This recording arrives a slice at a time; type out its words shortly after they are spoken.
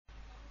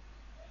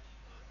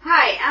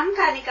I'm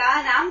Kanika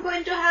and I'm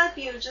going to help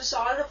you to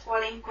solve the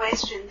following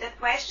question. The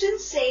question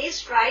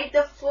says write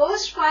the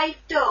first 5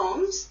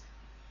 terms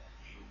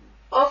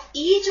of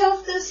each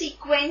of the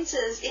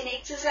sequences in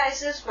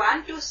exercises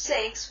 1 to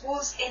 6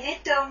 whose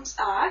nth terms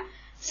are.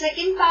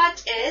 Second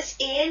part is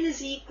an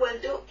is equal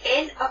to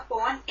n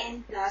upon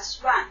n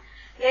plus 1.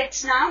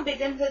 Let's now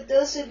begin with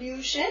the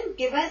solution.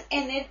 Given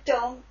nth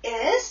term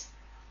is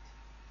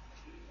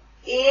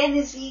an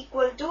is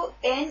equal to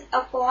n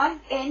upon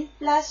n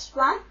plus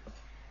 1.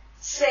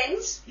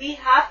 Since we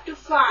have to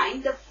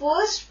find the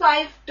first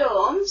 5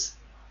 terms,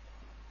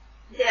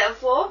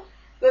 therefore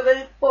we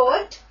will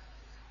put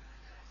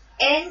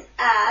n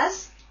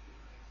as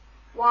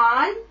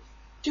 1,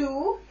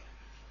 2,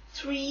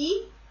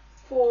 3,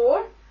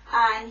 4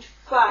 and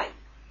 5.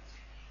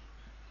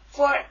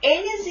 For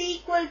n is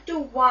equal to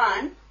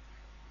 1,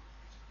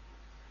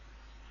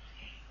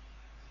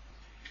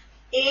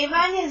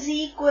 a1 is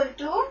equal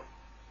to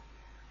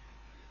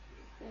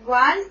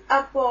 1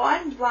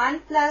 upon 1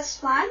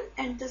 plus 1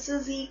 and this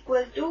is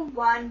equal to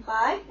 1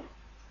 by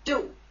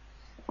 2.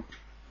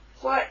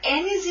 For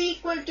n is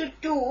equal to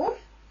 2,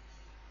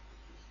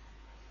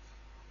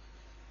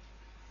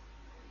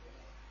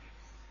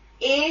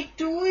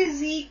 a2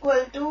 is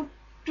equal to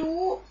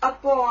 2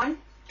 upon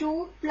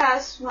 2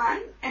 plus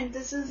 1 and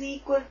this is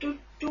equal to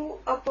 2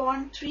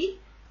 upon 3.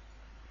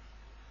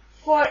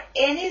 For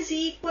n is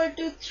equal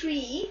to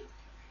 3,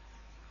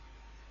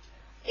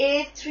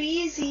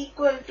 a3 is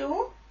equal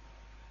to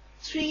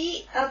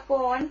 3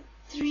 upon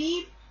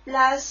 3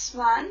 plus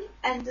 1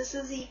 and this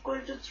is equal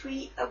to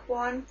 3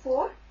 upon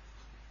 4.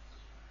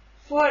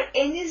 For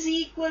n is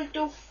equal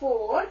to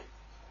 4,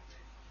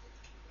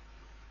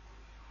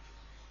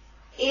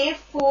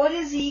 a4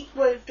 is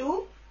equal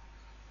to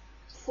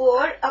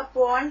 4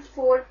 upon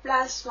 4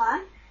 plus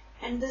 1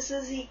 and this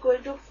is equal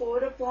to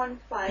 4 upon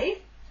 5.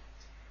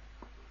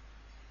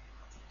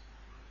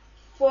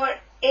 For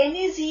n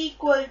is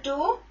equal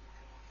to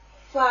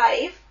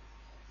 5,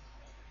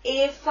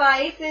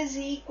 a5 is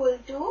equal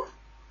to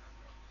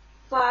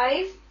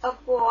 5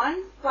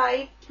 upon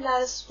 5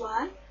 plus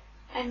 1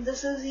 and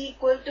this is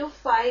equal to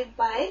 5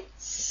 by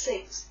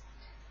 6.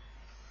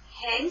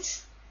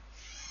 Hence,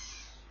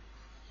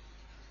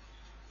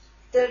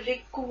 the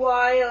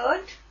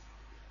required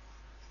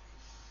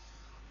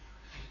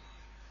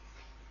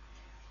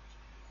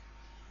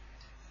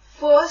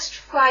first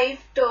 5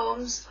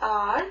 terms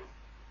are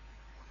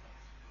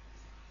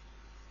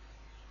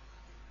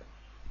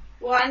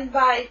 1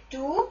 by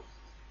 2,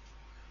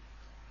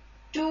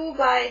 2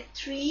 by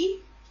 3,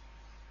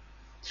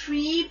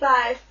 3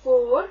 by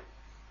 4,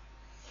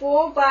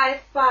 4 by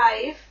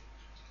 5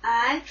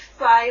 and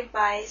 5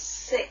 by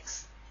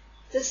 6.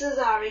 This is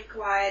our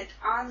required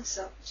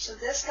answer. So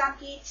this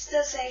completes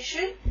the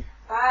session.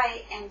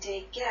 Bye and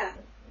take care.